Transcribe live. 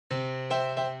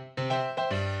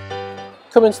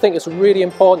Cummins think it's really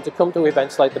important to come to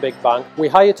events like the Big Bang. We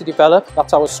hire to develop,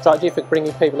 that's our strategy for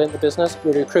bringing people into business.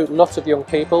 We recruit lots of young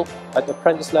people at the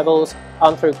apprentice levels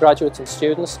and through graduates and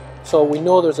students. So we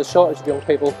know there's a shortage of young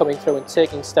people coming through and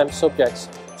taking STEM subjects.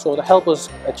 So to help us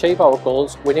achieve our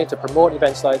goals, we need to promote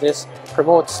events like this,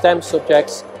 promote STEM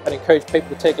subjects and encourage people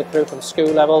to take it through from school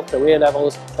level, through A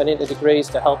levels and into degrees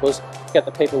to help us get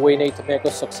the people we need to make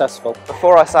us successful.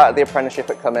 Before I started the apprenticeship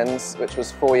at Cummins, which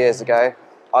was 4 years ago,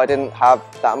 I didn't have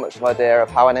that much of an idea of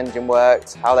how an engine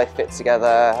worked, how they fit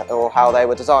together or how they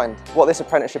were designed. What this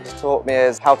apprenticeship has taught me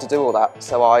is how to do all that,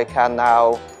 so I can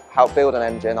now help build an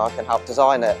engine, I can help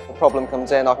design it. If a problem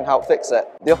comes in, I can help fix it.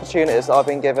 The opportunities that I've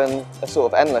been given are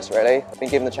sort of endless really. I've been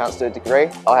given the chance to do a degree,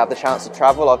 I have the chance to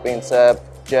travel, I've been to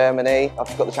Germany,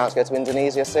 I've got the chance to go to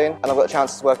Indonesia soon, and I've got the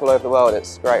chance to work all over the world.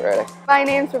 It's great really. My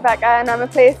name's Rebecca and I'm a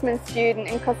placement student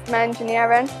in customer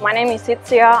engineering. My name is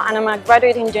Sitzia and I'm a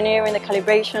graduate engineer in the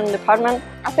calibration department.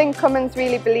 I think Cummins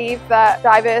really believe that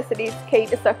diversity is key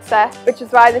to success, which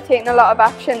is why they're taking a lot of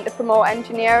action to promote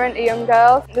engineering to young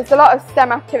girls. There's a lot of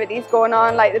STEM activities going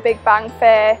on like the Big Bang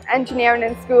Fair, engineering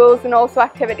in schools and also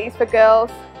activities for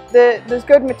girls. There's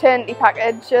good maternity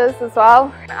packages as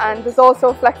well, and there's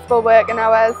also flexible working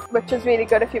hours, which is really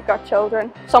good if you've got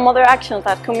children. Some other actions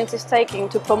that Cummins is taking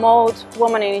to promote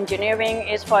women in engineering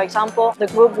is, for example, the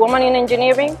group Women in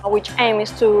Engineering, which aim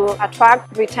is to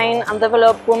attract, retain and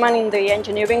develop women in the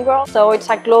engineering world. So it's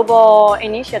a global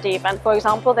initiative, and for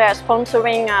example they are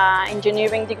sponsoring an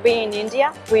engineering degree in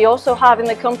India. We also have in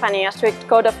the company a strict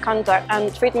code of conduct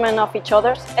and treatment of each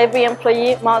other. Every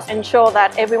employee must ensure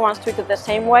that everyone's treated the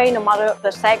same way, no matter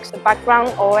the sex, the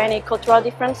background or any cultural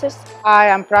differences. Hi,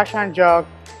 I'm Prashant Jog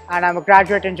and I'm a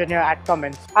graduate engineer at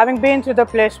Cummins. Having been through the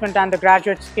placement and the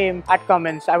graduate scheme at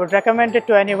Cummins, I would recommend it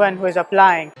to anyone who is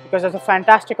applying because of the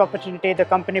fantastic opportunity the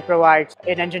company provides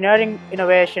in engineering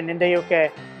innovation in the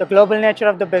UK, the global nature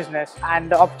of the business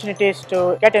and the opportunities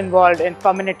to get involved in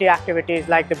community activities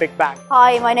like the Big Bang.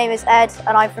 Hi, my name is Ed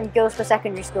and I'm from Guildford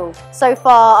Secondary School. So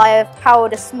far I have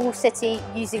powered a small city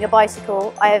using a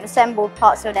bicycle, I have assembled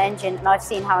parts of an engine and I've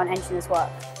seen how an engine has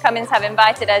worked. Cummins have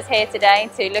invited us here today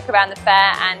to look around the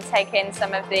fair and take in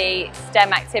some of the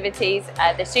STEM activities.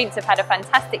 The students have had a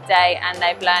fantastic day and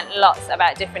they've learned lots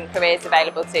about different careers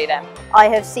available to them. I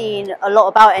have seen a lot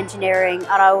about engineering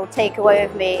and I will take away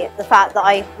with me the fact that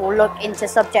I will look into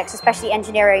subjects, especially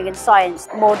engineering and science,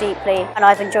 more deeply, and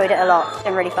I've enjoyed it a lot. It's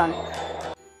been really fun.